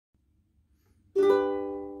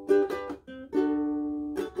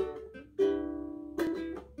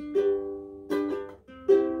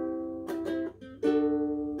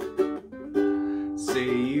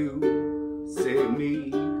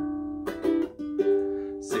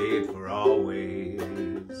Say it for always.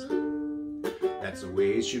 That's the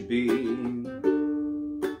way it should be.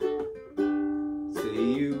 Say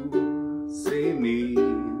you, say me.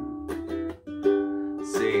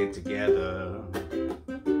 Say it together,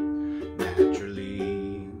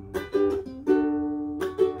 naturally.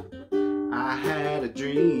 I had a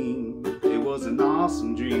dream, it was an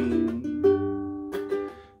awesome dream.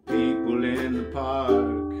 People in the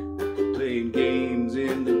park, playing games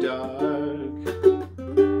in the dark.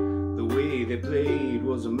 The way they played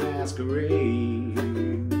was a masquerade.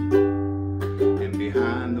 And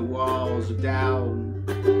behind the walls of doubt,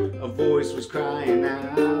 a voice was crying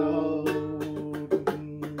out.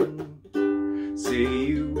 Say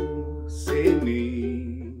you, say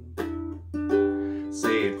me.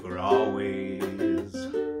 Say it for always.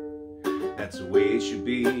 That's the way it should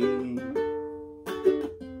be.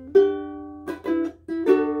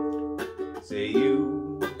 Say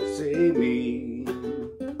you, say me.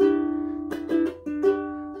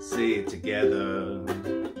 Say it together,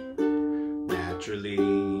 naturally.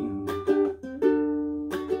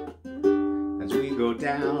 As we go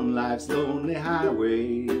down life's lonely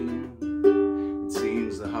highway, it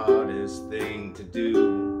seems the hardest thing to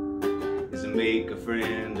do is to make a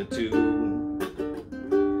friend or two.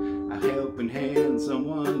 A helping hand,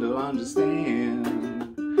 someone to understand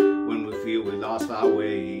when we feel we lost our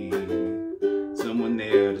way. Someone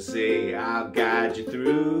there to say, I'll guide you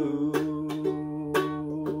through.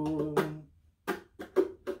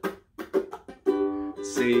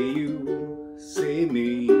 Say you, say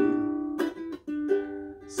me.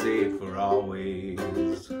 Say it for always.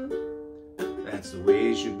 That's the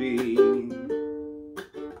way it should be.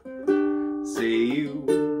 Say you,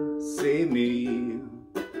 say me.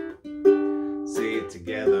 Say it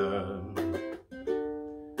together,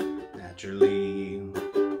 naturally.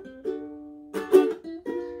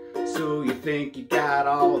 So you think you got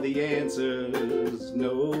all the answers?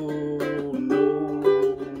 No, no.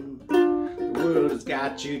 The world has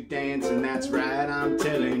got you dancing, that's right, I'm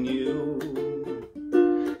telling you.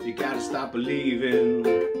 You gotta stop believing,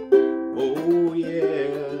 oh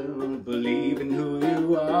yeah, believe in who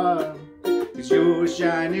you are, 'cause you're a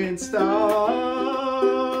shining star.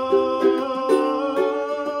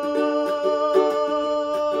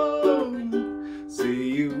 Say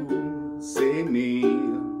you, say me.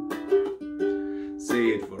 Say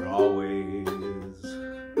it for always.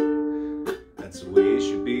 That's the way it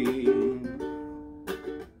should be.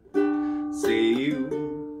 Say you,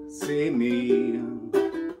 say me.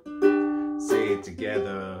 Say it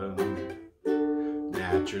together,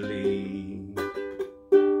 naturally.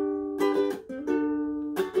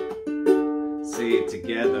 Say it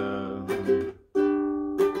together,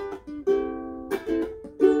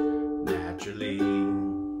 naturally.